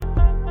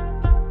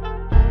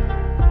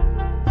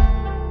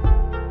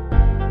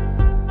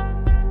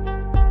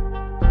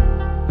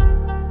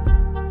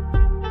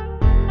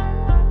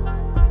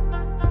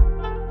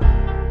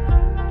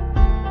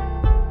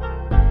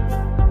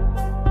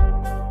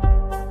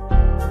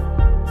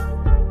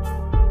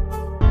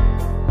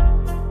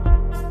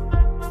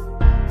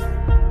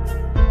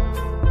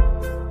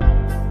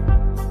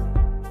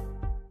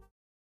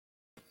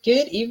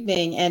Good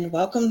evening, and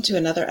welcome to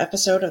another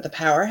episode of the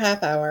Power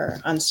Half Hour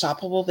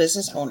Unstoppable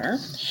Business Owner.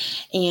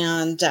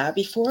 And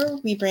before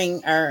we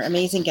bring our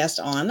amazing guest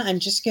on, I'm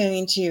just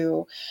going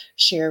to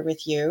share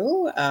with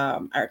you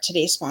our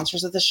today's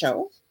sponsors of the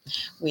show,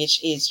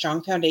 which is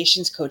Strong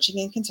Foundations Coaching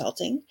and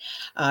Consulting.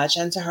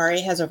 Jen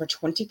Zahari has over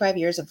 25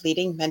 years of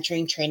leading,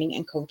 mentoring, training,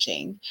 and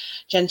coaching.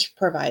 Jen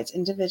provides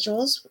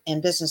individuals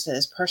and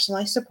businesses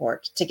personalized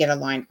support to get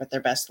aligned with their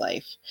best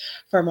life.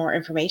 For more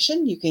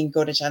information, you can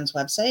go to Jen's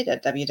website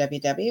at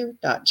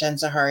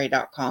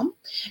www.jenzahari.com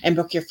and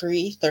book your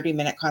free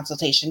 30-minute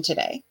consultation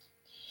today.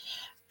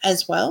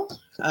 As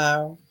well,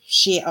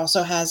 she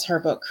also has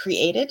her book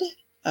Created,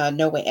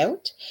 No Way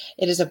Out.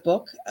 It is a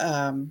book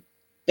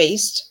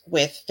based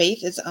with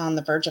Faith is on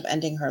the verge of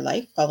ending her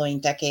life following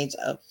decades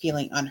of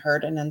feeling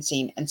unheard and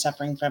unseen and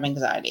suffering from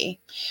anxiety.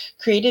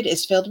 Created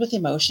is filled with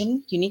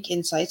emotion, unique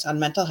insights on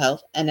mental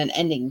health, and an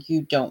ending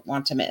you don't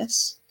want to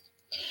miss.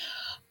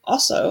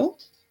 Also,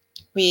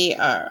 we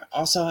are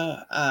also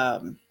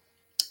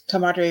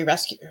Camaraderie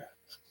Rescue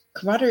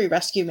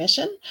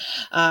Mission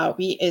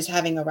is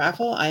having a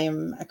raffle. I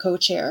am a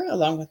co-chair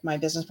along with my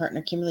business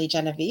partner Kimberly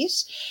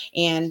Genovese,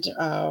 and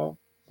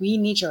we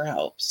need your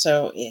help.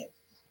 So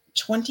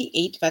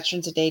 28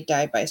 veterans a day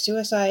die by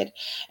suicide,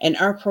 and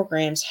our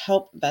programs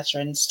help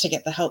veterans to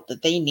get the help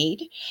that they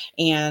need.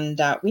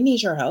 And we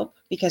need your help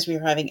because we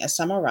are having a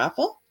summer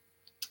raffle.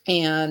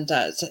 And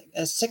it's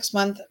a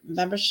 6-month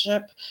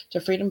membership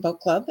to Freedom Boat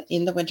Club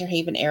in the Winter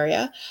Haven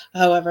area.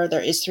 However,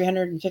 there is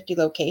 350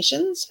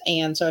 locations.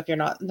 And so if you're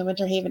not in the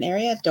Winter Haven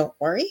area, don't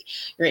worry.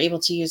 You're able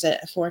to use it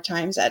 4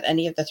 times at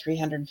any of the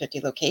 350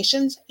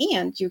 locations,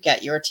 and you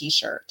get your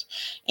t-shirt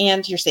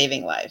and you're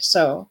saving lives.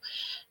 So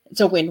it's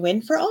a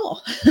win-win for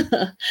all.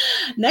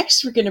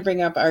 Next, we're going to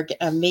bring up our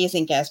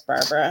amazing guest,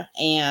 Barbara.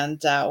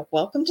 And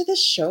welcome to the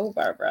show,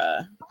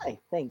 Barbara. Hi,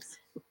 thanks.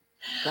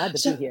 Glad to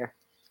So be here.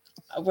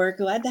 we're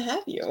glad to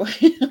have you.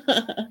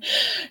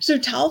 So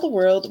tell the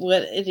world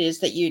what it is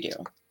that you do.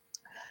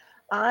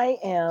 I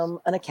am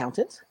an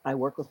accountant. I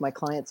work with my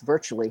clients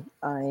virtually.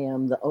 I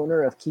am the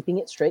owner of Keeping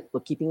It Straight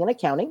Bookkeeping and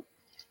Accounting.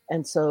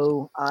 And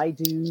so I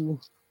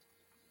do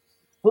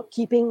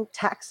bookkeeping,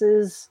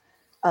 taxes,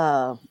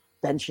 uh,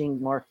 benching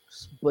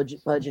marks,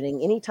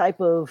 budgeting, any type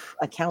of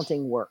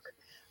accounting work.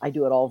 I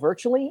do it all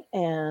virtually,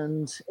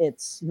 and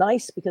it's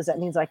nice because that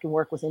means I can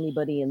work with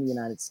anybody in the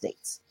United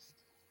States.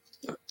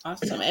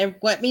 Awesome. And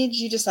what made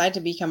you decide to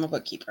become a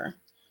bookkeeper?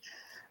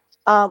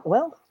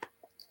 Well,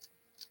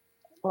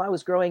 when I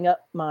was growing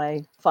up,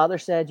 my father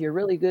said, "You're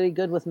really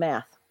good with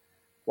math.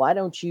 Why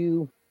don't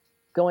you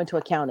go into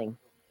accounting?"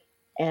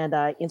 And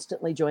I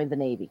instantly joined the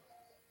Navy.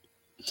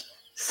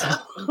 So,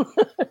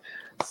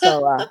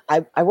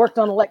 I worked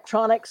on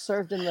electronics,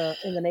 served in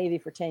the Navy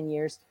for 10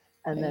 years,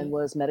 and then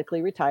was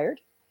medically retired.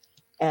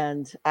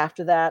 And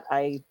after that,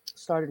 I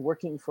started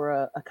working for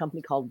a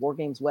company called War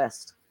Games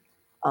West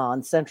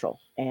on Central,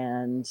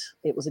 and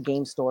it was a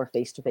game store,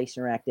 face-to-face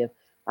interactive.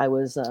 I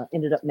was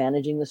ended up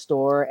managing the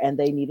store, and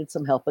they needed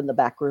some help in the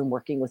back room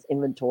working with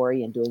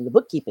inventory and doing the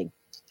bookkeeping.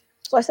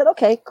 So I said,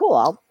 okay,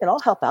 cool. I'll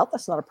help out.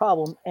 That's not a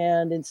problem.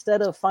 And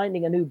instead of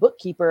finding a new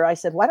bookkeeper, I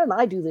said, why don't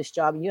I do this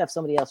job and you have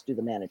somebody else do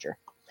the manager?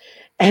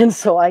 And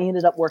so I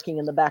ended up working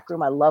in the back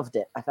room. I loved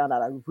it. I found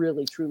out I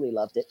really, truly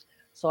loved it.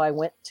 So I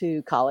went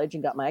to college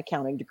and got my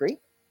accounting degree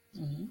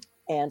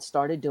and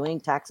started doing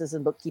taxes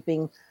and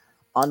bookkeeping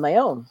on my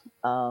own.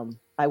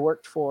 I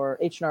worked for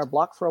H&R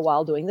Block for a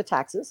while doing the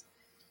taxes.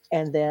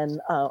 And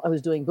then I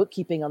was doing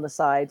bookkeeping on the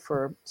side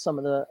for some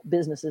of the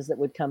businesses that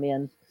would come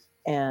in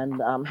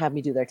and have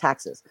me do their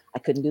taxes. I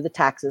couldn't do the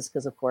taxes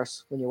because, of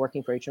course, when you're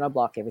working for H&R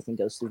Block, everything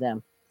goes through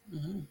them.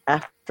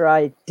 After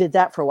I did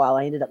that for a while,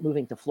 I ended up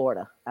moving to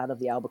Florida out of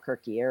the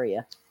Albuquerque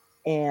area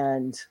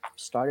and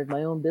started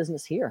my own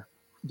business here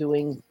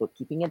doing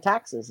bookkeeping and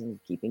taxes and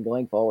keeping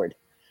going forward.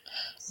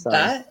 So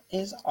That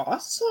is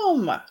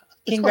awesome.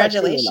 it's what I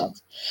truly love.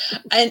 Congratulations.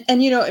 And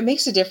it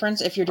makes a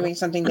difference if you're doing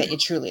something that you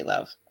truly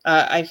love.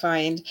 I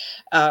find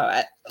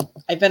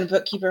I've been a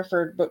bookkeeper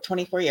for about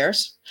 24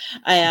 years.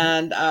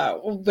 And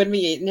when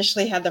we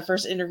initially had the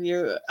first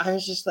interview, I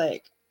was just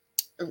like,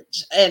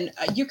 and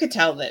you could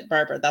tell that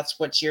Barbara, that's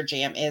what your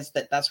jam is,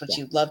 that's what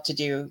Yeah. you love to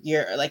do.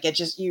 You're like,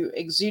 you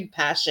exude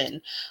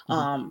passion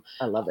I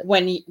love it.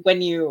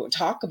 when you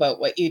talk about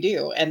what you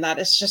do, and that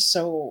is just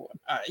so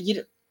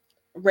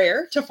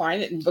rare to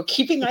find it in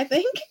bookkeeping, I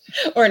think,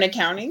 or in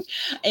accounting.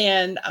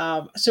 And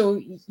so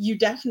you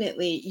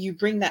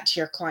bring that to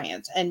your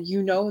clients, and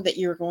you know that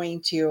you're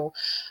going to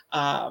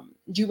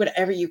do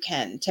whatever you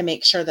can to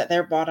make sure that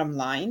their bottom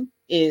line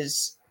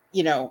is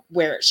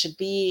where it should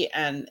be,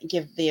 and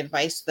give the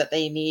advice that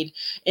they need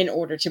in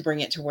order to bring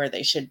it to where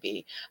they should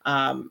be.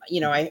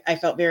 I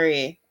felt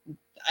very,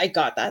 I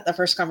got that the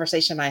first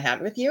conversation I had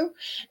with you.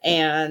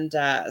 And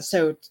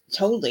so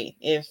totally,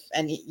 if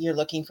and you're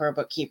looking for a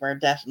bookkeeper,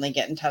 definitely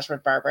get in touch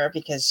with Barbara,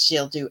 because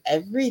she'll do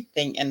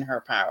everything in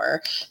her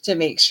power to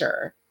make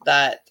sure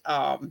that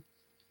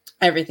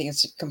everything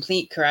is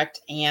complete,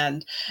 correct,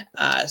 and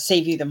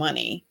save you the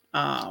money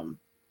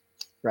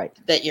Right.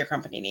 that your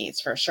company needs,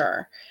 for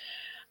sure.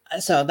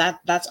 So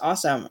that's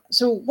awesome.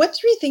 So what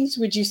three things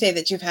would you say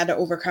that you've had to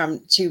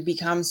overcome to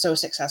become so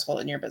successful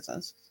in your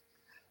business?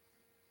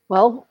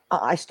 Well,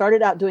 I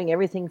started out doing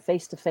everything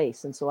face to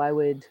face. And so I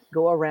would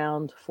go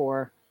around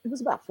for, it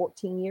was about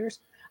 14 years.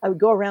 I would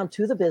go around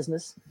to the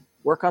business,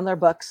 work on their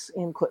books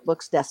in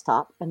QuickBooks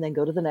Desktop, and then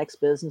go to the next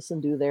business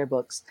and do their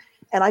books.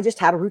 And I just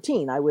had a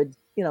routine. I would,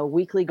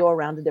 weekly go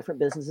around to different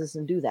businesses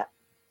and do that.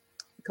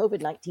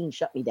 COVID-19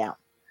 shut me down.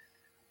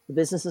 The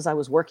businesses I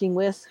was working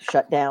with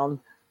shut down.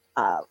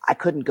 I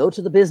couldn't go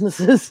to the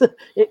businesses.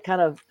 It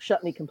kind of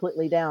shut me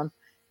completely down.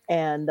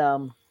 And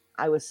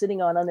I was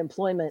sitting on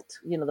unemployment,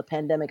 the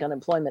pandemic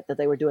unemployment that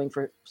they were doing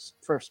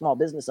for small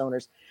business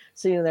owners,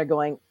 sitting there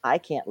going, I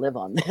can't live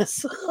on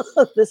this.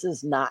 This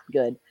is not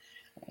good.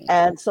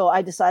 And so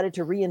I decided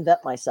to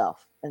reinvent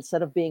myself.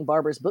 Instead of being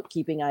Barbara's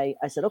bookkeeping, I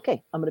said,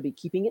 okay, I'm going to be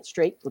keeping it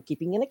straight,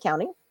 bookkeeping and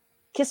accounting,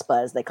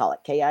 KISBA, as they call it,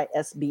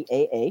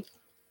 KISBAA.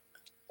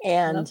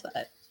 And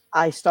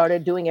I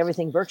started doing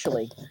everything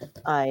virtually.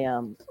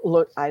 About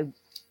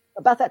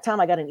that time,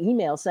 I got an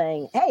email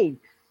saying, hey,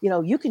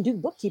 you can do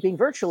bookkeeping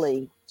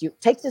virtually. You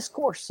take this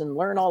course and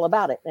learn all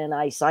about it. And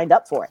I signed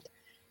up for it.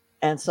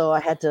 And so I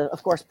had to,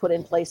 of course, put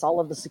in place all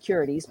of the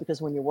securities,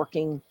 because when you're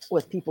working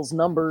with people's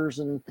numbers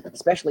and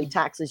especially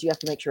taxes, you have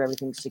to make sure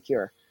everything's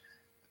secure.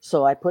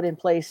 So I put in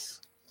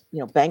place,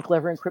 bank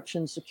level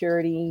encryption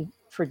security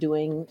for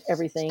doing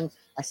everything.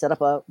 I set up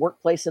a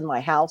workplace in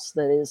my house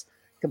that is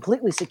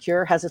completely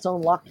secure, has its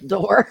own locked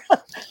door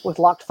with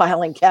locked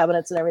filing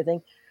cabinets and everything.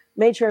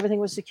 Made sure everything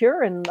was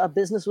secure, and a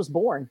business was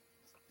born.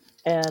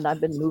 And I've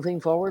been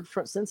moving forward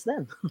since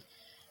then.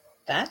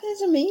 That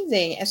is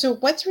amazing. And so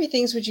what three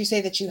things would you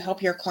say that you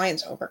help your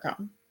clients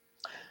overcome?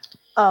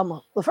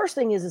 The first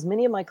thing is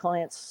many of my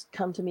clients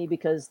come to me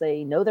because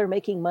they know they're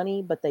making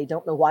money, but they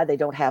don't know why they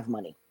don't have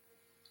money.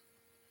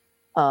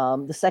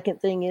 The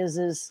second thing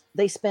is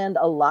they spend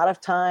a lot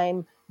of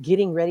time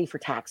getting ready for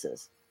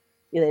taxes.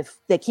 If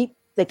they keep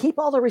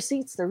all the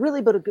receipts, they're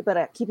really good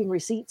at keeping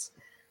receipts.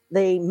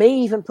 They may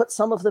even put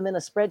some of them in a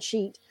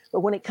spreadsheet,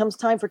 but when it comes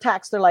time for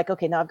tax, they're like,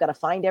 okay, now I've got to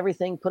find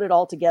everything, put it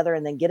all together,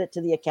 and then get it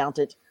to the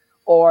accountant.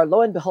 Or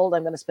lo and behold,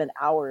 I'm going to spend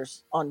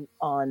hours on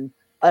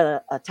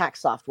a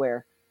tax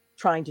software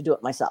trying to do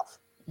it myself.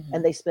 Mm-hmm.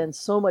 And they spend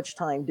so much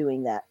time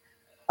doing that.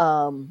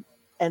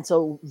 And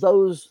so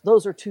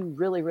those are two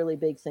really, really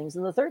big things.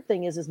 And the third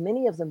thing is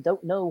many of them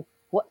don't know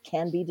what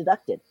can be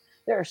deducted.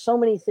 There are so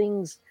many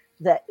things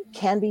that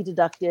can be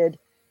deducted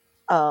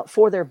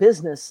for their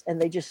business, and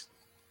they just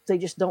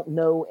don't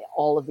know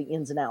all of the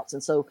ins and outs.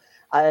 And so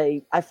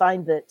I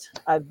find that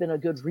I've been a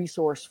good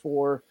resource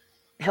for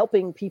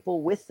helping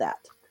people with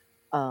that.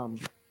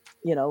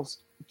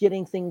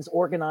 Getting things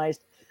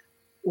organized.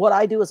 What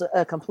I do is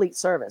a complete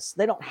service.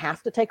 They don't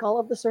have to take all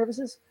of the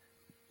services,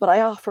 but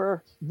I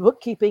offer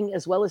bookkeeping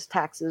as well as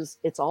taxes.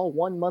 It's all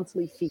one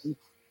monthly fee.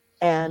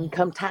 And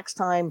come tax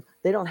time,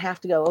 they don't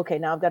have to go, okay,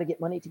 now I've got to get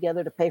money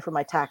together to pay for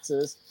my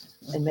taxes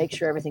and make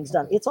sure everything's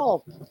done. It's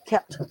all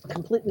kept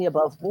completely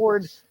above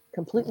board,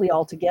 completely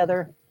all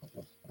together.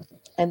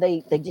 And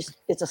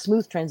it's a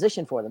smooth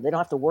transition for them. They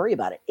don't have to worry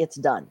about it. It's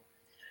done.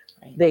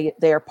 Right.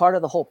 They are part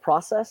of the whole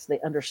process. They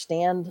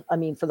understand. I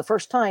mean, for the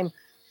first time,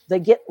 they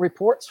get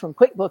reports from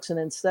QuickBooks, and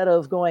instead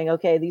of going,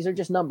 okay, these are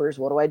just numbers,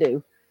 what do I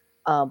do?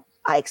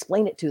 I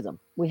explain it to them.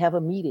 We have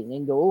a meeting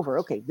and go over,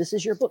 okay, this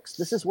is your books.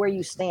 This is where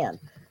you stand.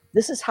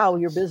 This is how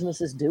your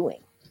business is doing,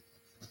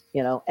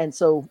 and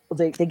so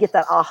they get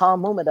that aha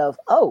moment of,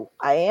 oh,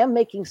 I am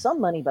making some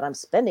money, but I'm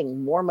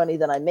spending more money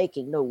than I'm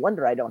making. No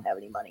wonder I don't have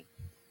any money,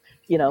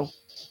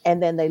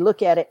 and then they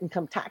look at it and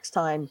come tax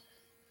time,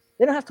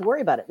 they don't have to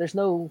worry about it. There's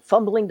no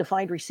fumbling to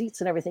find receipts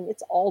and everything.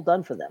 It's all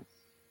done for them.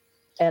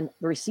 And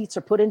the receipts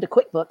are put into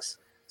QuickBooks.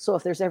 So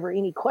if there's ever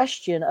any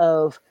question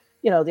of,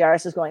 the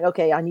IRS is going,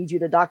 okay, I need you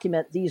to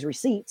document these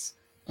receipts.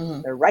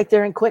 Mm-hmm. They're right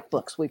there in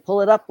QuickBooks. We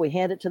pull it up, we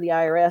hand it to the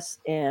IRS,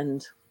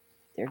 and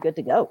they're good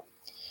to go.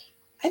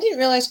 I didn't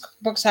realize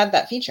QuickBooks had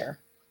that feature.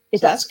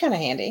 That's kind of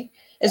handy.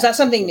 Is that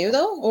something new,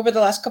 though, over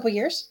the last couple of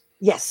years?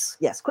 Yes.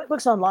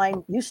 QuickBooks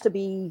Online used to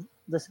be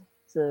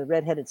the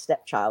redheaded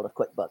stepchild of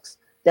QuickBooks.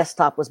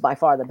 Desktop was by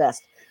far the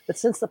best. But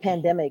since the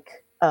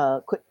pandemic,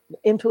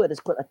 Intuit has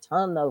put a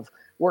ton of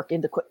work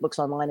into QuickBooks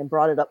Online and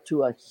brought it up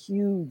to a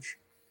huge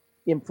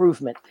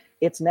improvement.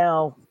 It's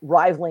now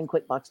rivaling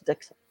QuickBooks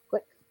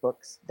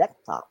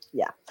Desktop,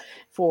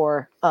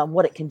 for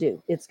what it can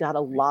do. It's got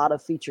a lot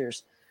of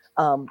features.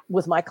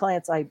 With my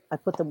clients, I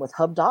put them with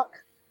HubDoc.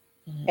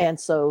 Mm-hmm. And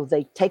so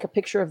they take a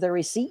picture of their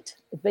receipt,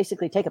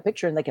 basically take a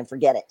picture, and they can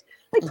forget it.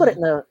 They put it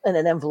in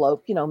an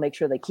envelope, make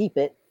sure they keep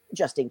it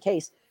just in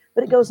case.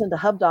 But it goes into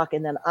HubDoc,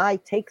 and then I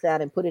take that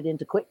and put it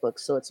into QuickBooks.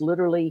 So it's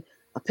literally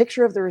a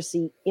picture of the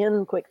receipt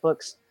in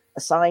QuickBooks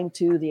assigned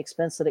to the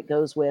expense that it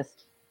goes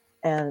with.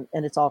 And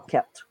it's all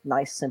kept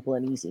nice, simple,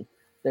 and easy.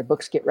 Their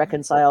books get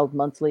reconciled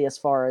monthly as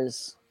far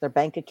as their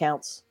bank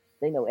accounts.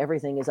 They know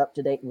everything is up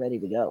to date and ready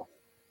to go.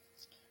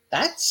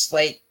 That's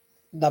like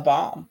the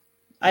bomb.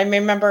 I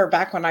remember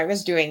back when I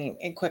was doing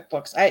in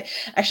QuickBooks,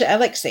 I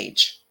like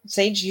Sage.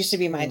 Sage used to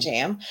be my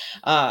jam.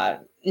 Now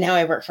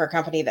I work for a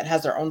company that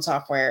has their own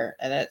software,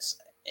 and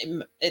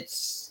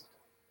it's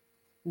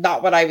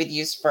not what I would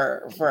use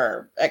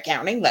for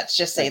accounting. Let's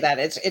just say that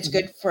it's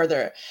good for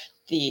the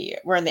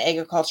we're in the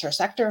agriculture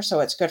sector,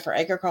 so it's good for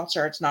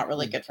agriculture. It's not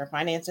really good for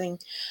financing,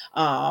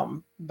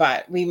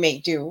 but we may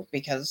do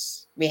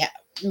because we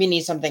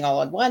need something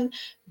all in one.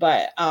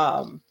 But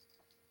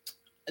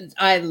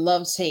I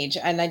love Sage,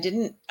 and I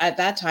didn't at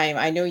that time.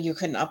 I know you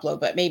couldn't upload,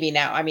 but maybe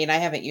now. I mean, I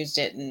haven't used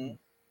it in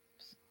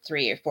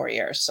 3 or 4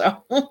 years,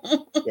 so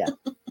Yeah.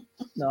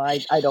 No,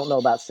 I don't know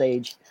about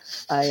Sage.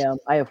 I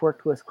have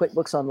worked with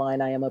QuickBooks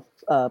Online. I am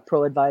a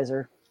pro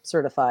advisor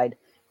certified,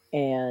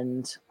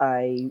 and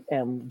I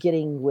am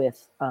getting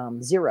with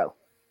Xero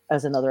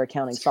as another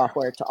accounting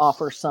software to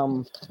offer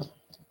some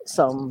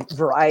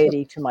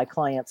variety to my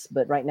clients.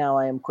 But right now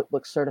I am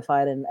QuickBooks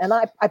certified, and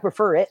I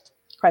prefer it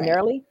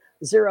primarily. Right.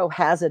 Xero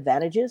has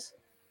advantages,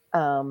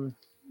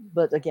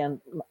 but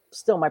again,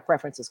 still my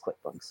preference is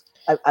QuickBooks.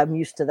 I'm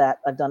used to that.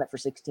 I've done it for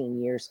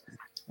 16 years.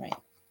 Right.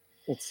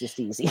 It's just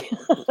easy.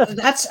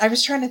 I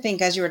was trying to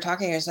think as you were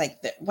talking. I was like,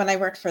 when I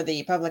worked for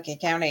the public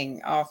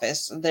accounting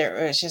office,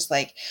 there was just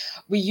like,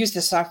 we use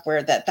the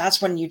software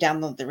that's when you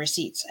download the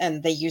receipts,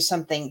 and they use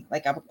something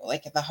like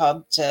the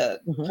hub to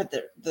put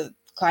the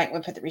client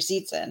would put the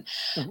receipts in.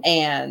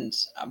 And,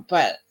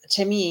 but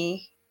to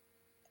me,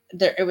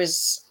 it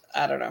was,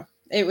 I don't know.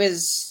 It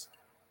was,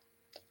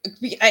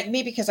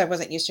 maybe because I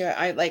wasn't used to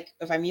it.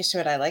 If I'm used to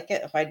it, I like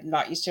it. If I'm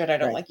not used to it, I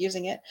don't like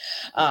using it.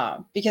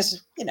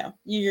 Because,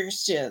 you're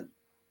used to.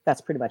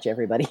 That's pretty much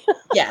everybody.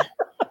 Yeah.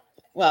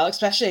 Well,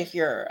 especially if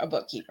you're a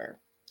bookkeeper,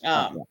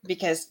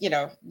 because,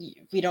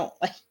 we don't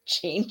like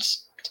change,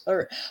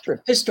 or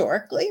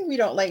historically, we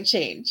don't like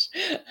change.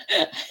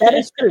 That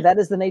is true. That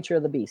is the nature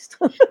of the beast.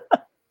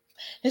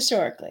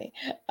 Historically.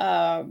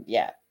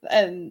 Yeah.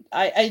 And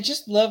I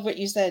just love what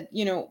you said,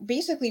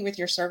 basically with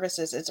your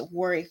services, it's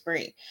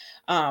worry-free.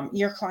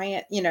 Your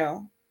client,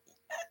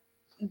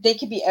 they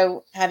could be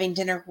out having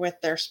dinner with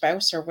their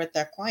spouse or with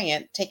their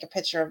client, take a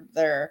picture of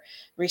their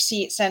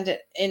receipt, send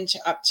it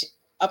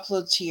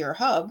upload to your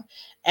hub,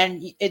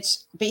 and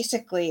it's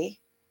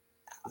basically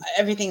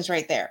everything's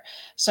right there.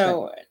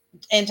 So,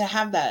 and to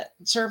have that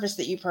service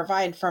that you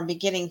provide from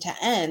beginning to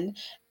end,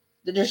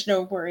 there's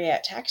no worry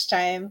at tax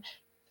time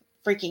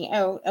freaking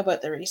out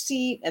about the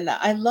receipt, and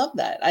I love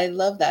that.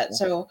 Yeah.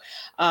 So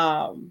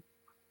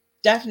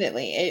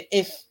definitely,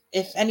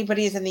 if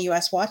anybody is in the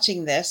US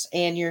watching this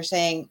and you're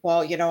saying,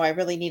 well, I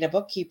really need a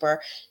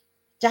bookkeeper,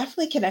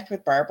 definitely connect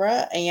with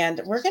Barbara,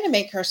 and we're going to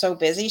make her so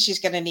busy she's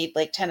going to need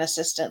like 10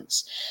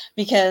 assistants,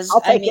 because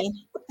I'll take it.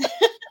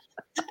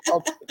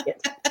 I'll take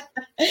it.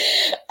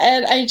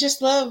 And I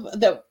just love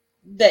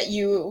that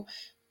you,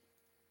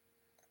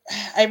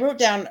 I wrote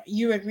down,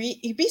 you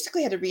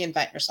basically had to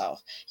reinvent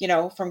yourself,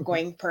 from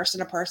going person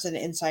to person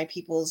inside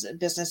people's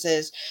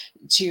businesses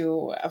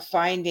to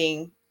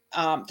finding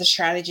the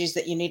strategies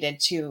that you needed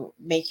to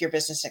make your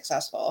business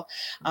successful.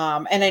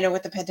 And I know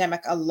with the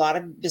pandemic, a lot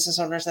of business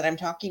owners that I'm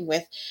talking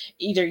with,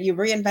 either you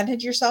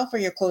reinvented yourself or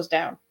you're closed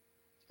down.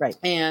 Right.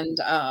 And,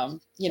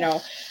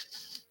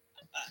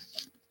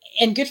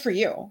 and good for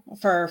you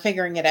for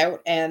figuring it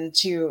out, and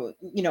to,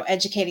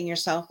 educating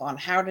yourself on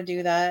how to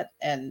do that,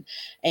 and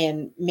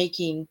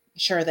making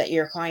sure that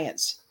your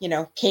clients,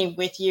 came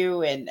with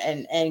you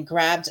and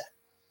grabbed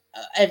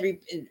every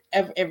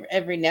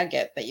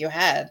nugget that you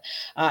had.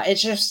 It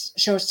just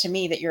shows to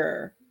me that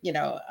you're,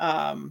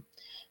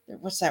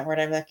 what's that word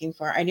I'm looking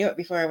for? I knew it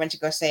before I went to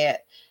go say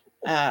it.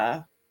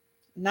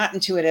 Not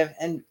intuitive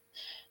and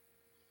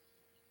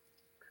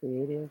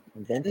creative,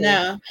 inventive.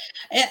 No,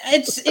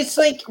 it's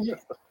like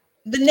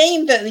the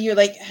name that you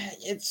like.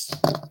 It's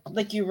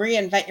like you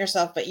reinvent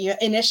yourself, but you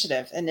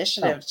initiative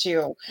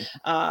to,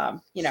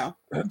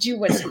 do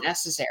what's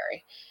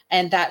necessary,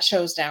 and that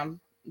shows down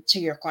to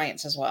your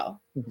clients as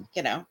well.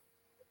 Yeah,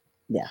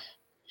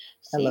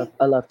 See?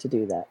 I love to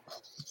do that.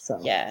 So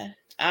yeah,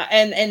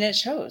 and it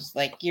shows.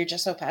 Like, you're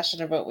just so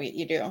passionate about what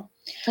you do.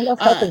 I love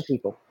helping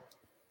people.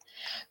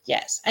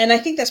 Yes, and I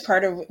think that's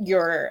part of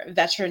your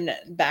veteran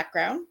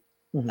background.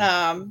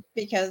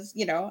 Because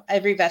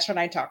every veteran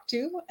I talked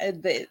to,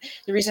 the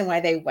reason why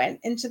they went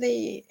into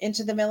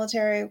the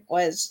military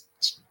was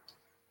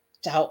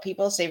to help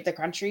people, save the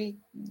country,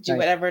 do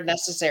whatever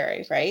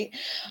necessary, right?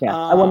 Yeah,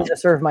 I wanted to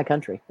serve my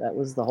country. That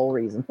was the whole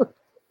reason.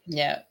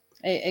 Yeah,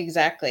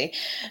 exactly.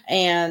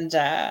 And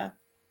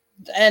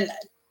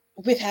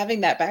with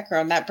having that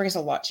background, that brings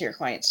a lot to your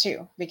clients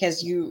too,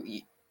 because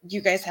you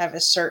guys have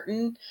a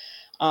certain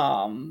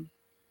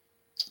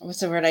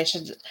what's the word I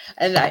should,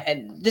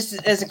 and this is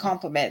as a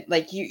compliment,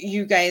 like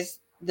you guys,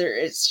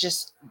 it's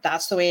just,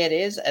 that's the way it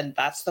is, and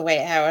that's the way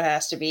how it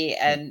has to be,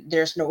 and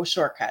there's no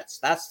shortcuts.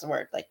 That's the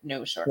word, like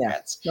no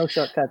shortcuts. No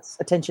shortcuts.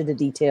 Attention to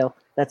detail.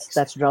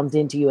 That's drummed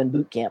into you in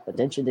boot camp.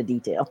 Attention to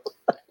detail.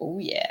 Oh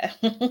yeah.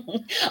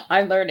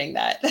 I'm learning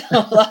that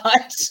a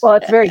lot. Well,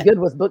 it's very good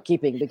with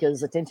bookkeeping,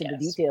 because attention to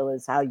detail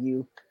is how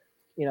you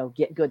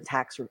get good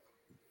tax,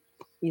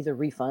 either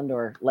refund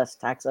or less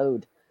tax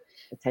owed.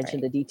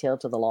 Attention to detail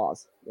to the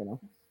laws,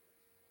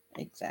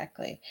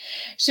 Exactly.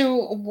 So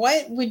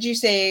what would you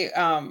say,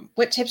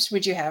 what tips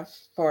would you have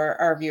for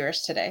our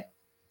viewers today?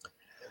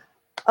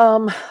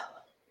 Um,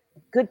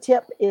 Good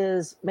tip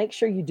is make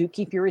sure you do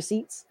keep your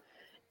receipts.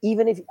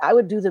 Even if I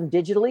would do them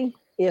digitally,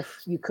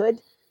 if you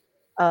could,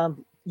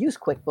 use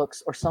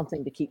QuickBooks or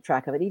something to keep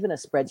track of it, even a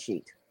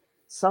spreadsheet,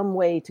 some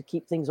way to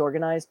keep things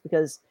organized.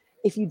 Because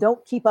if you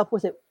don't keep up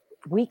with it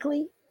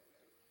weekly,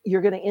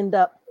 you're going to end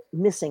up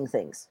missing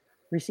things.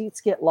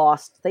 Receipts get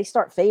lost; they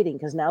start fading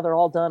because now they're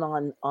all done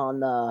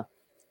on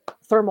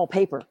thermal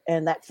paper,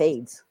 and that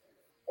fades.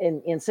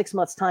 In 6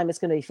 months' time, it's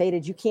going to be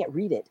faded. You can't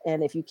read it,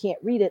 and if you can't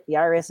read it, the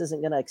IRS isn't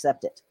going to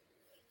accept it.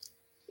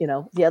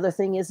 The other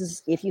thing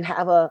is if you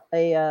have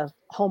a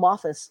home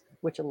office,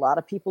 which a lot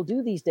of people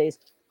do these days,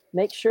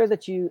 make sure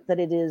that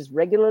it is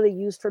regularly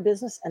used for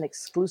business and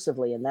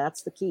exclusively, and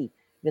that's the key.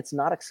 If it's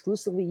not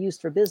exclusively used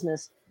for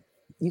business,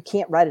 you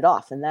can't write it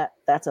off, and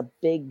that's a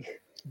big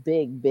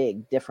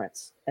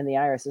difference. And the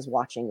IRS is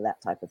watching that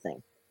type of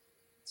thing.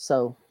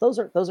 So those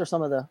are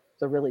some of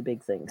the really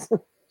big things.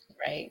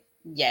 Right.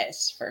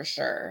 Yes, for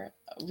sure.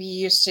 We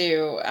used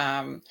to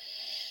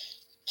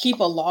keep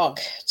a log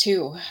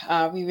too.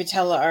 We would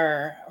tell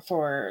our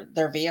for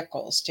their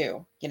vehicles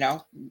too.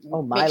 Oh,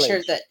 Make sure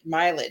mileage. that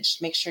mileage.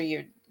 Make sure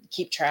you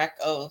keep track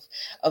of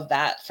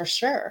that for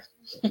sure.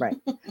 Right.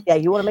 Yeah,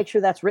 you want to make sure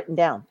that's written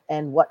down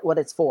and what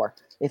it's for.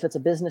 If it's a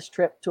business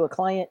trip to a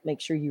client, make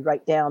sure you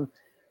write down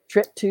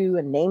trip to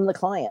and name the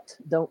client.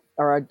 Don't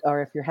or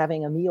if you're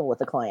having a meal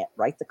with a client,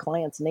 write the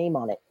client's name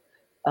on it.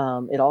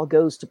 It all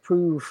goes to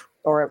prove,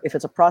 or if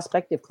it's a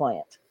prospective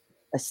client,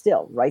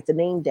 still write the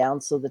name down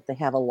so that they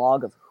have a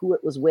log of who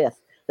it was with,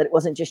 that it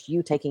wasn't just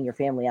you taking your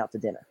family out to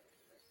dinner.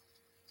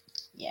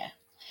 Yeah.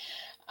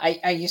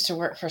 I used to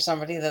work for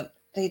somebody that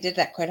they did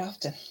that quite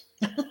often.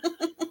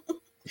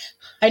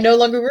 I no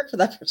longer work for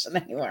that person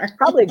anymore.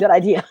 Probably a good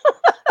idea.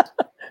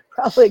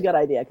 Probably a good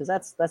idea, because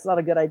that's not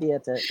a good idea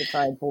to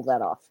try and pull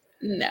that off.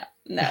 No,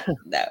 no,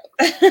 no.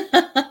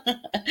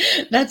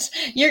 That's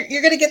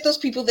you're gonna get those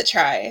people that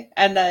try,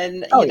 and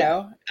then Oh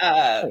yeah.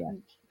 Oh yeah.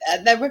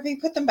 and then when we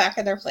put them back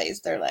in their place,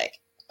 they're like,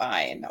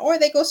 fine, or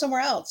they go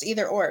somewhere else.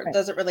 Either or, it Right.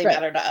 doesn't really Right.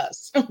 matter to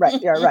us.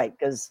 Right. Yeah. Right.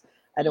 Because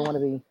I don't want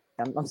to be.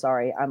 I'm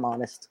sorry. I'm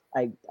honest.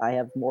 I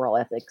have moral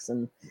ethics,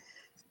 and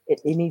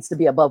it needs to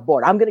be above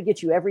board. I'm going to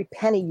get you every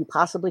penny you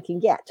possibly can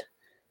get.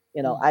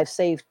 I've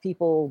saved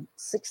people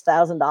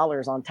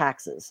 $6,000 on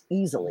taxes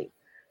easily,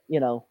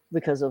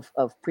 because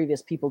of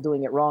previous people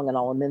doing it wrong, and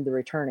I'll amend the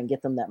return and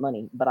get them that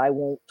money. But I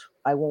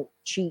won't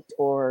cheat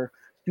or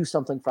do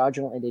something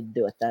fraudulently to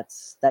do it.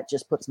 That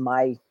just puts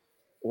my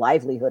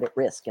livelihood at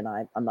risk, and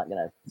I'm not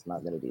gonna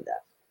do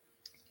that.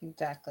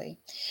 Exactly.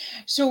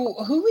 So,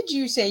 who would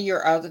you say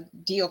your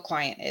ideal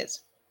client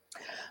is?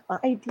 My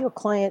ideal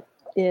client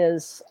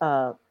is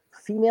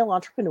female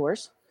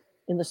entrepreneurs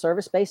in the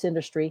service-based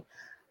industry.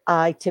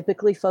 I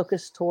typically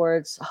focus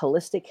towards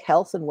holistic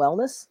health and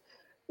wellness,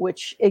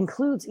 which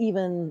includes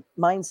even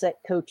mindset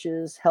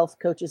coaches, health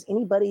coaches,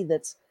 anybody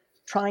that's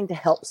trying to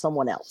help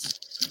someone else.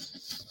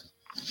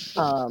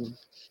 Um,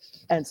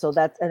 and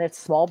it's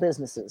small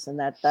businesses, and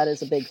that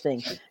is a big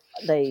thing.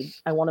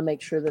 I want to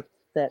make sure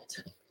that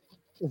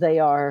they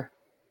are,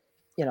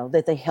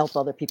 that they help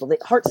other people.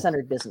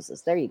 Heart-centered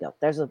businesses. There you go.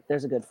 There's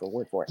a good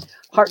word for it.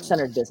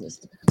 Heart-centered business.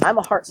 I'm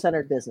a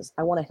heart-centered business.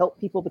 I want to help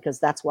people because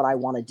that's what I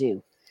want to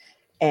do.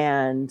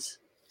 And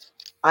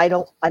I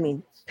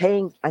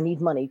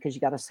need money because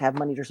you got to have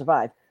money to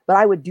survive. But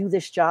I would do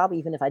this job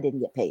even if I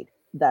didn't get paid.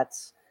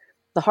 That's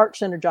the heart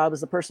centered job,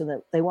 is the person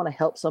that they want to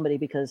help somebody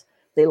because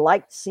they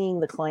like seeing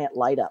the client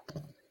light up.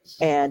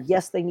 And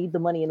yes, they need the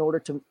money in order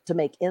to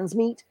make ends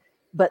meet,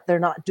 but they're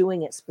not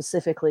doing it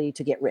specifically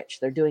to get rich.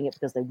 They're doing it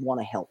because they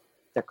want to help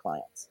their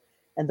clients.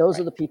 And those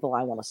are Right. the people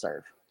I want to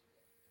serve.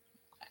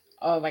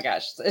 Oh my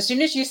gosh! As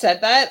soon as you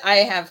said that, I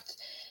have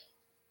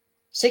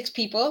 6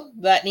 people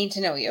that need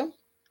to know you.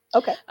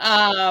 Okay.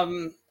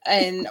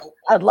 And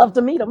I'd love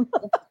to meet them.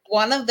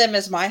 one of them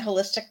is my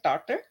holistic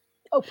doctor,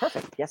 Oh,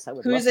 perfect. Yes, I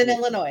would love who's to in meet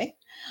them. Illinois.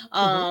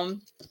 Hmm.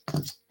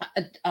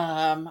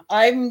 Um,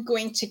 I'm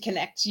going to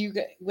connect you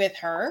with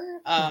her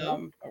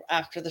Hmm.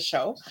 after the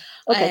show,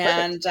 Okay,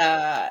 perfect.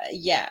 and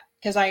yeah,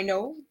 because I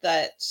know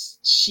that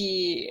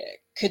she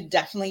could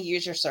definitely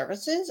use your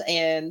services,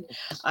 and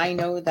I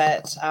know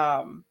that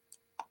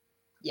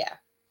yeah,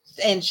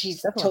 and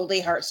she's Definitely. totally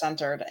heart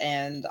centered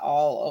and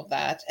all of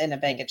that, and a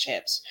bag Right. of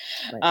chips.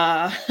 Right.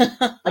 Uh,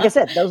 Like I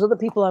said, those are the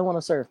people I want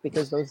to serve,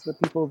 because those are the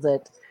people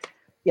that,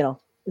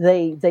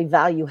 they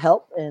value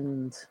help,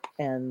 and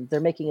they're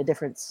making a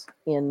difference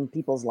in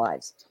people's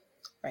lives.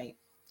 right.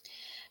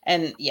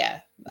 And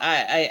yeah,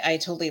 I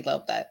totally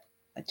love that.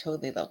 I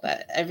totally love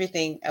that.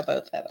 Everything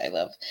about that I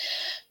love.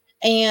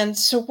 And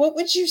so what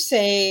would you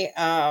say,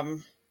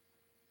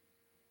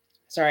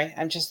 sorry,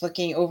 I'm just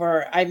looking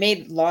over. I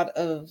made a lot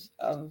of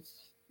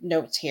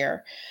notes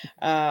here.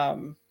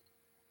 Um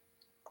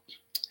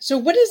so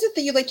what is it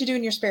that you like to do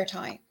in your spare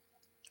time?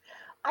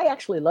 I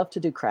actually love to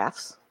do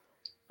crafts.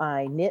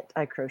 I knit,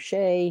 I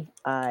crochet,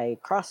 I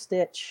cross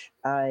stitch,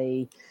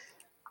 I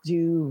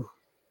do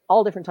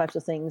all different types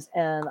of things.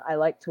 And I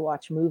like to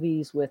watch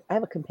movies with, I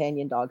have a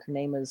companion dog. Her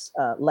name is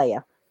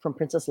Leia from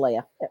Princess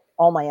Leia.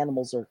 All my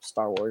animals are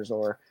Star Wars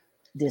or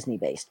Disney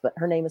based, but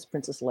her name is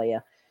Princess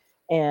Leia.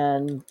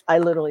 And I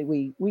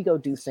literally, we go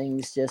do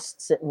things,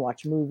 just sit and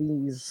watch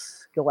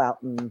movies, go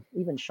out and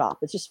even shop.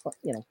 It's just fun,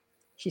 you know.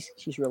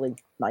 She's really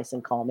nice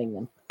and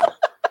calming,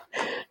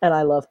 and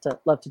I love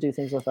to do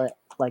things with it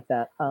like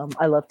that.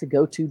 I love to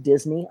go to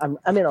Disney. I'm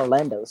in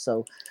Orlando,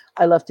 so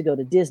I love to go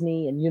to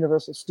Disney and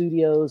Universal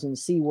Studios and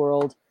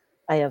SeaWorld.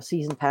 I have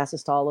season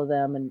passes to all of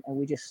them, and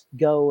we just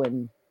go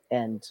and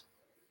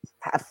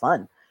have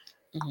fun.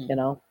 Mm-hmm. You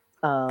know,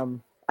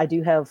 I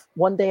do have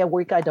one day a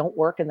week I don't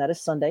work, and that is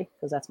Sunday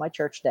because that's my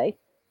church day.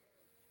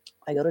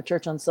 I go to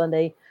church on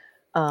Sunday,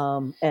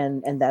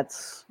 and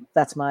that's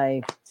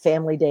my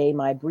family day,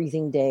 my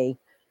breathing day.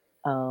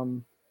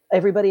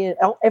 Everybody,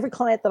 every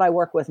client that I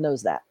work with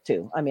knows that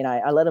too. I mean,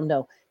 I let them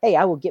know, hey,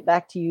 I will get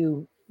back to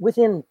you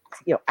within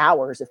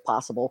hours if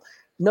possible,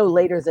 no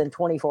later than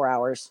 24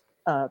 hours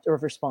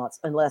of response,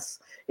 unless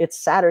it's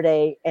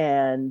Saturday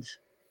and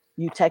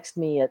you text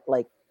me at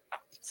like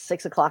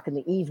 6 o'clock in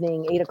the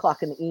evening, 8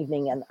 o'clock in the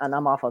evening, and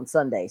I'm off on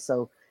Sunday.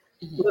 So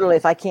Mm-hmm. literally,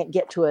 if I can't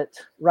get to it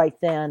right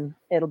then,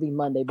 it'll be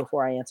Monday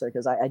before I answer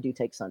because I do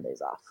take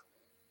Sundays off.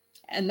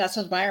 And that's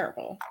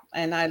admirable.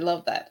 And I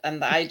love that.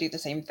 And I do the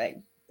same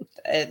thing.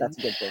 And That's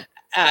a good thing.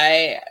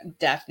 I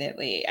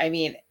definitely, I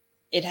mean,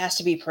 it has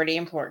to be pretty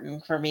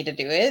important for me to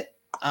do it.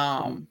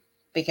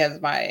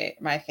 Because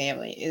my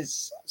family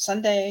is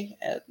Sunday,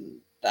 and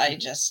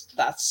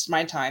that's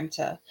my time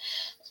to,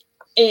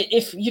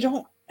 if you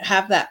don't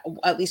have that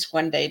at least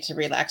one day to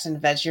relax and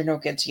veg, you're no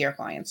good to your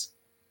clients.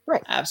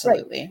 Right.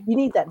 Absolutely. Right. You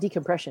need that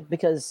decompression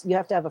because you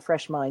have to have a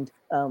fresh mind.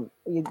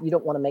 You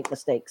don't want to make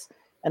mistakes.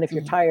 And if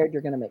you're tired,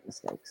 you're going to make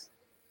mistakes.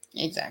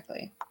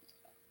 Exactly.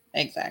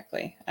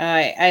 Exactly.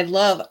 I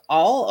love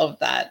all of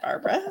that,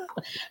 Barbara.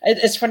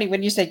 It's funny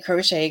when you say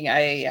crocheting.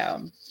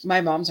 My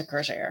mom's a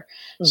crocheter.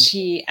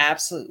 She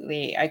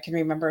absolutely. I can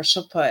remember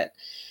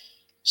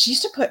she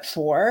used to put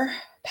 4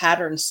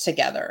 patterns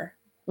together.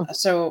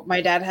 So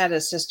my dad had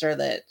a sister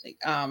that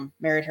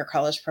married her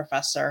college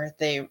professor.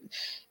 They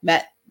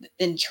met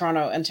in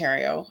Toronto,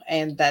 Ontario,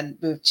 and then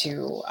moved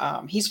to.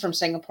 He's from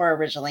Singapore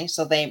originally,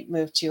 so they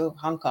moved to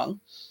Hong Kong,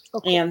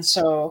 and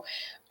so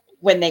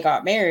when they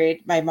got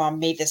married, my mom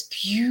made this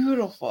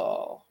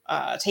beautiful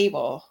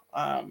tablecloth,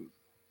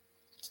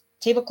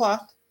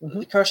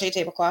 crochet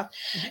tablecloth.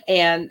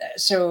 And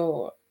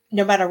so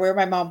no matter where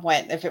my mom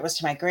went, if it was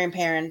to my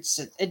grandparents,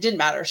 it didn't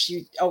matter.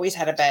 She always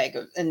had a bag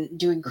and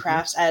doing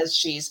crafts as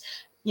she's,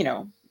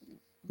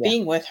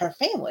 being with her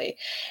family.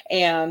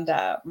 And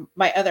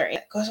my other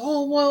aunt goes,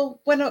 "Oh, well,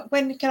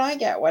 when can I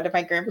get one?" And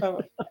my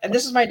grandpa, and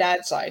this is my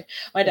dad's side,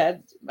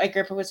 my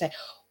grandpa would say,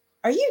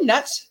 "Are you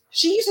nuts?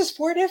 She uses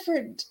 4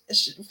 different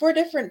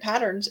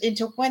patterns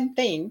into one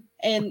thing,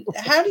 and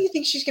how do you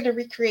think she's going to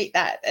recreate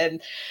that?"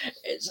 And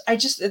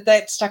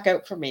that stuck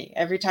out for me.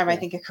 Every time I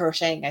think of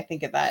crocheting, I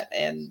think of that,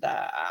 and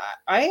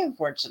I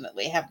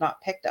unfortunately have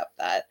not picked up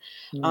that.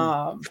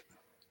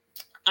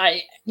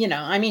 I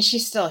mean,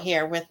 she's still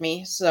here with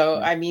me.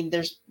 So, I mean,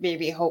 there's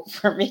maybe hope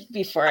for me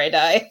before I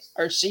die,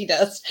 or she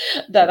does,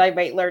 that I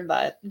might learn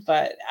that.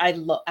 But I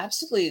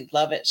absolutely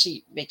love it.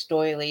 She makes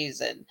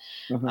doilies and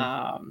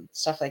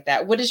stuff like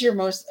that. What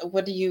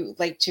do you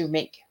like to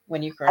make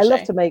when you crochet?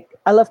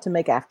 I love to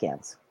make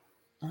Afghans.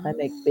 I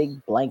make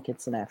big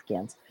blankets and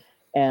Afghans.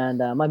 And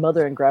my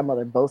mother and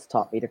grandmother both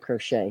taught me to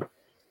crochet.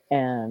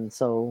 And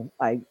so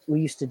we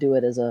used to do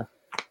it as a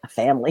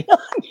family,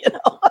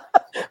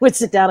 We'd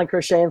sit down and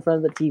crochet in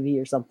front of the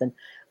TV or something.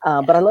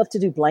 But I love to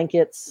do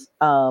blankets.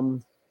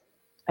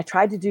 I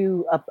tried to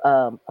do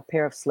a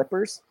pair of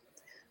slippers.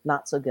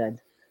 Not so good.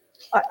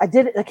 I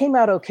did it. It came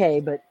out okay,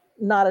 but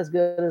not as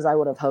good as I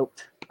would have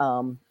hoped.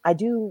 I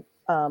do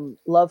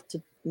love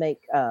to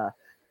make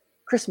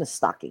Christmas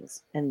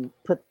stockings and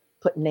put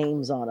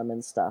names on them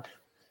and stuff.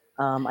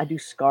 I do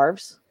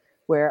scarves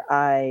where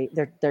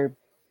they're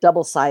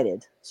double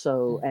sided.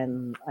 So,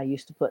 and I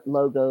used to put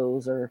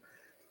logos or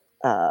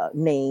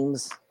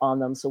names on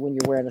them. So when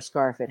you're wearing a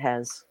scarf, it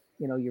has,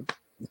 your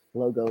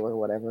logo or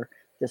whatever,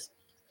 just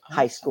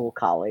high school,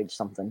 college,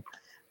 something.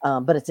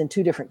 But it's in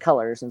 2 different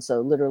colors. And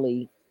so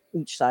literally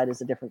each side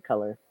is a different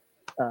color.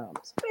 So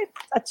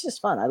that's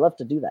just fun. I love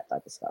to do that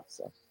type of stuff.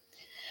 So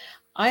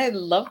I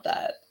love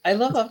that. I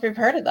love every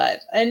part of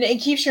that. And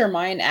it keeps your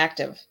mind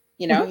active,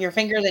 your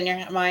fingers and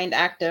your mind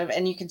active,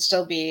 and you can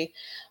still be,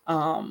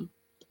 in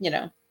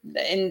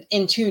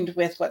tuned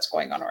with what's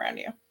going on around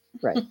you.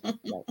 Right.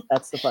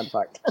 That's the fun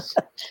part.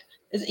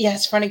 Yeah,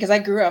 it's funny because I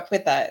grew up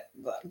with that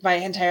my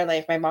entire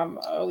life. My mom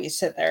always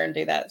sit there and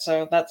do that.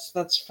 So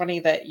that's funny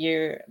that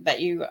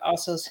you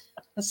also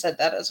said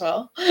that as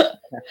well.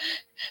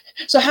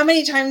 So how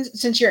many times,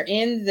 since you're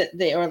in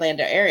the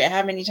Orlando area,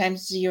 how many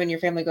times do you and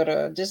your family go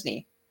to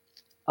Disney?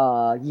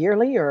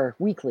 Yearly or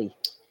weekly?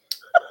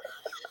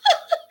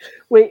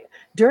 Wait,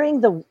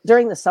 during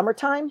the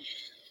summertime,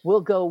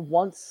 we'll go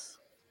once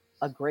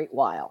a great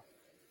while.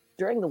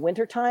 During the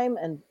wintertime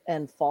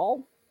and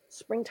fall,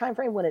 spring time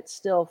frame when it's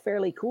still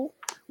fairly cool,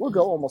 we'll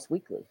go almost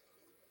weekly.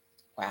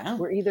 Wow.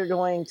 We're either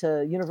going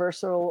to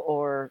Universal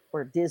or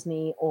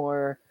Disney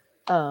or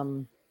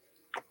SeaWorld.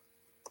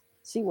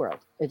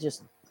 It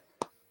just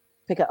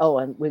pick a, oh,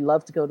 and we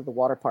love to go to the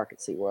water park at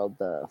SeaWorld.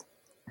 I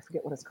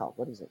forget what it's called.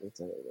 What is it?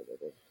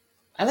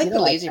 I like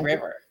the lazy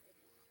river.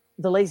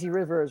 The lazy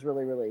river is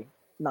really, really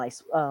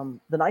nice. The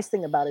nice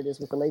thing about it is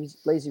with the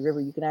lazy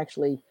river, you can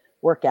actually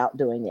work out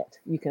doing it.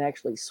 You can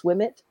actually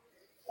swim it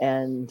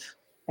and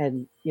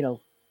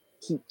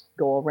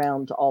go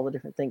around to all the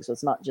different things. So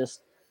it's not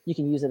just, you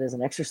can use it as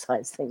an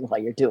exercise thing while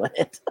you're doing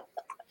it.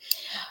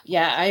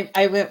 Yeah,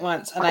 I went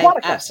once and Aquatica,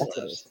 I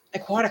absolutely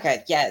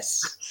Aquatica,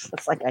 yes.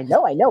 It's like I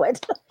know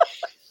it.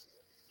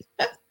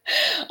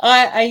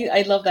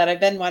 I love that. I've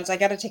been once. I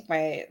got to take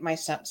my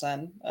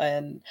stepson,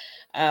 and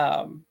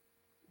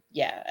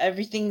yeah,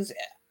 everything's.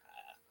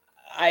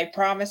 I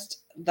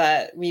promised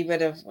that we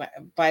would have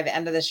by the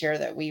end of this year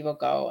that we will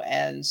go,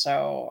 and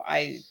so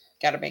I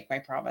got to make my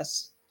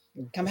promise.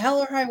 Come hell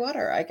or high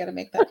water, I got to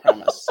make that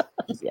promise.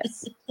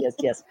 Yes.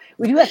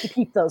 We do have to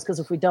keep those because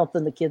if we don't,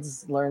 then the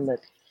kids learn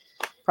that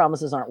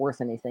promises aren't worth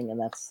anything, and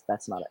that's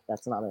not it.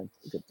 That's not a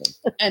good thing.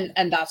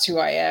 and that's who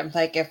I am.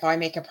 Like if I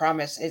make a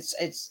promise,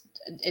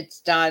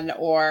 it's done,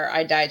 or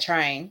I die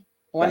trying.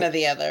 One or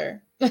the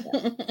other.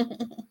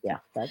 Yeah,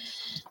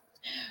 that's.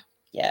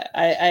 Yeah,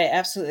 I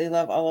absolutely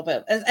love all of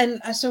it.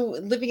 And so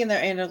living in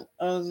the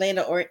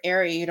Orlando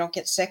area, you don't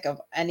get sick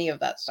of any of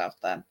that stuff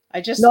then?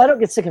 No, I don't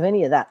get sick of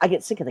any of that. I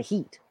get sick of the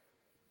heat.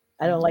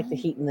 I don't like the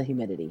heat and the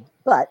humidity.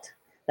 But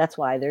that's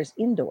why there's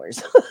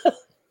indoors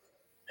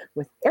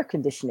with air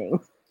conditioning.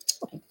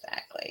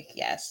 Exactly,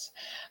 yes.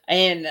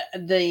 And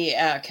the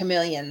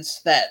chameleons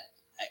that,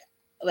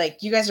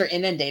 like, you guys are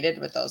inundated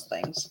with those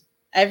things.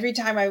 Every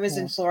time I was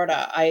in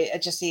Florida, I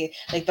just see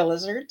like the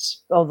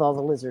lizards. Oh, all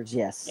the lizards,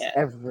 yes. Yeah.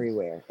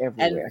 Everywhere.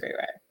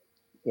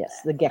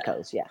 Yes, the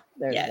geckos, yeah.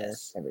 They're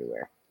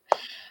everywhere.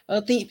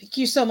 Well, thank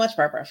you so much,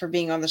 Barbara, for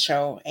being on the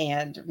show.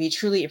 And we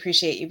truly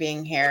appreciate you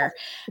being here.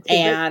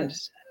 And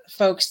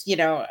folks,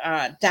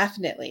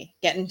 definitely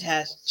get in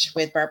touch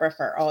with Barbara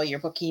for all your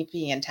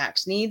bookkeeping and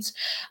tax needs.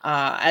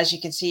 As you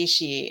can see,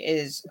 she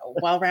is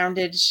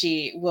well-rounded.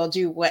 She will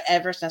do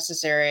whatever's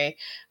necessary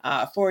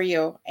for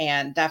you.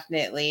 And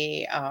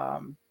definitely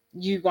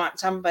you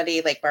want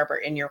somebody like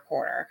Barbara in your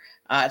corner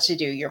to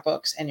do your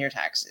books and your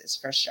taxes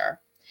for sure.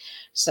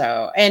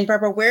 So, and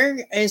Barbara,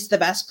 where is the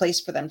best place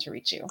for them to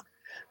reach you?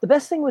 The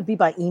best thing would be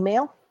by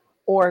email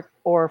or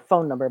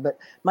phone number. But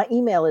my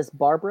email is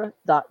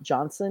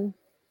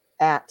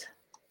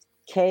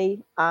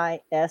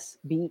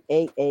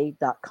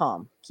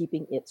barbara.johnson@kisbaa.com.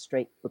 Keeping It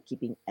Straight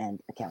Bookkeeping and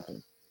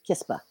Accounting.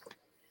 KISBA.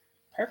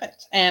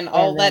 Perfect. And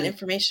all that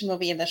information will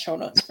be in the show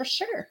notes for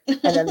sure. And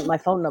then my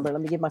phone number,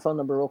 let me give my phone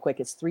number real quick.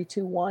 It's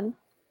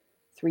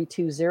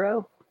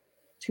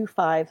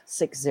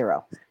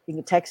 321-320-2560. You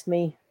can text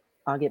me.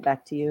 I'll get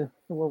back to you.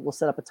 We'll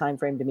set up a time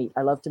frame to meet.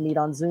 I love to meet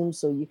on Zoom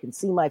so you can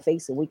see my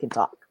face and we can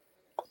talk.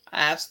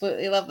 I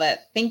absolutely love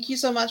that. Thank you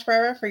so much,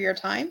 Barbara, for your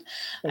time.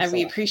 And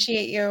we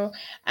appreciate you.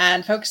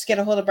 And folks, get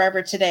a hold of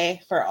Barbara today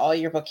for all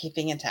your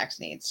bookkeeping and tax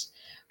needs.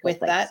 With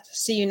that,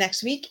 see you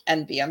next week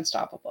and be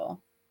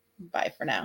unstoppable. Bye for now.